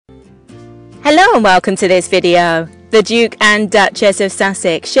Hello and welcome to this video. The Duke and Duchess of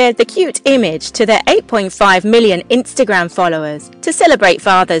Sussex shared the cute image to their 8.5 million Instagram followers to celebrate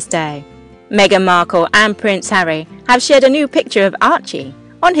Father's Day. Meghan Markle and Prince Harry have shared a new picture of Archie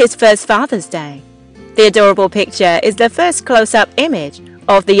on his first Father's Day. The adorable picture is the first close-up image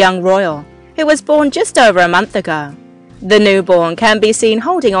of the young royal, who was born just over a month ago. The newborn can be seen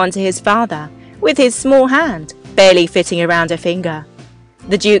holding on to his father with his small hand barely fitting around a finger.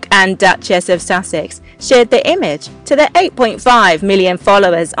 The Duke and Duchess of Sussex shared the image to their 8.5 million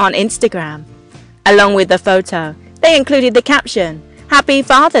followers on Instagram. Along with the photo, they included the caption, "Happy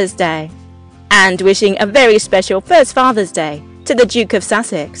Father's Day," and wishing a very special first Father's Day to the Duke of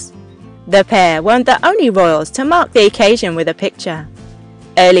Sussex. The pair weren't the only royals to mark the occasion with a picture.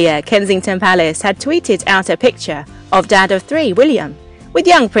 Earlier, Kensington Palace had tweeted out a picture of Dad of 3, William, with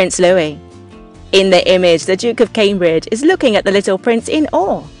young Prince Louis. In the image, the Duke of Cambridge is looking at the little prince in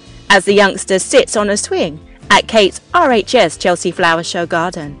awe as the youngster sits on a swing at Kate's RHS Chelsea Flower Show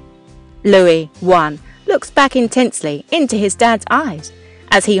garden. Louis, 1, looks back intensely into his dad's eyes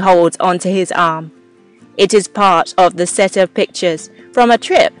as he holds onto his arm. It is part of the set of pictures from a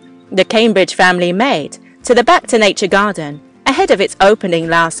trip the Cambridge family made to the Back to Nature garden ahead of its opening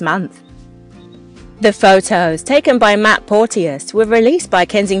last month. The photos taken by Matt Porteous were released by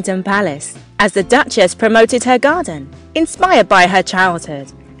Kensington Palace as the Duchess promoted her garden, inspired by her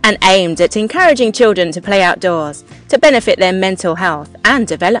childhood, and aimed at encouraging children to play outdoors to benefit their mental health and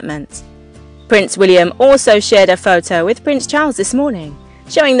development. Prince William also shared a photo with Prince Charles this morning,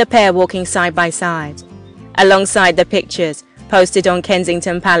 showing the pair walking side by side. Alongside the pictures posted on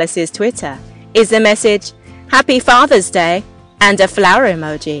Kensington Palace's Twitter is the message, "Happy Father's Day," and a flower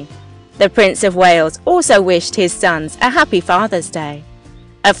emoji. The Prince of Wales also wished his sons a happy Father's Day.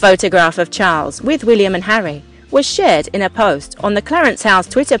 A photograph of Charles with William and Harry was shared in a post on the Clarence House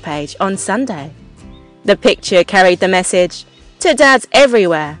Twitter page on Sunday. The picture carried the message, "To dads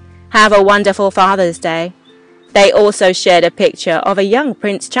everywhere, have a wonderful Father's Day." They also shared a picture of a young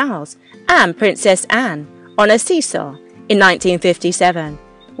Prince Charles and Princess Anne on a seesaw in 1957,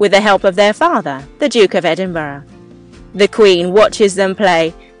 with the help of their father, the Duke of Edinburgh. The Queen watches them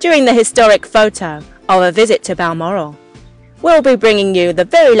play during the historic photo of a visit to Balmoral. We'll be bringing you the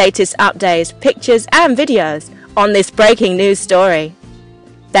very latest updates, pictures and videos on this breaking news story.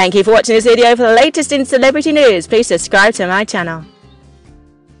 Thank you for watching this video. For the latest in celebrity news, please subscribe to my channel.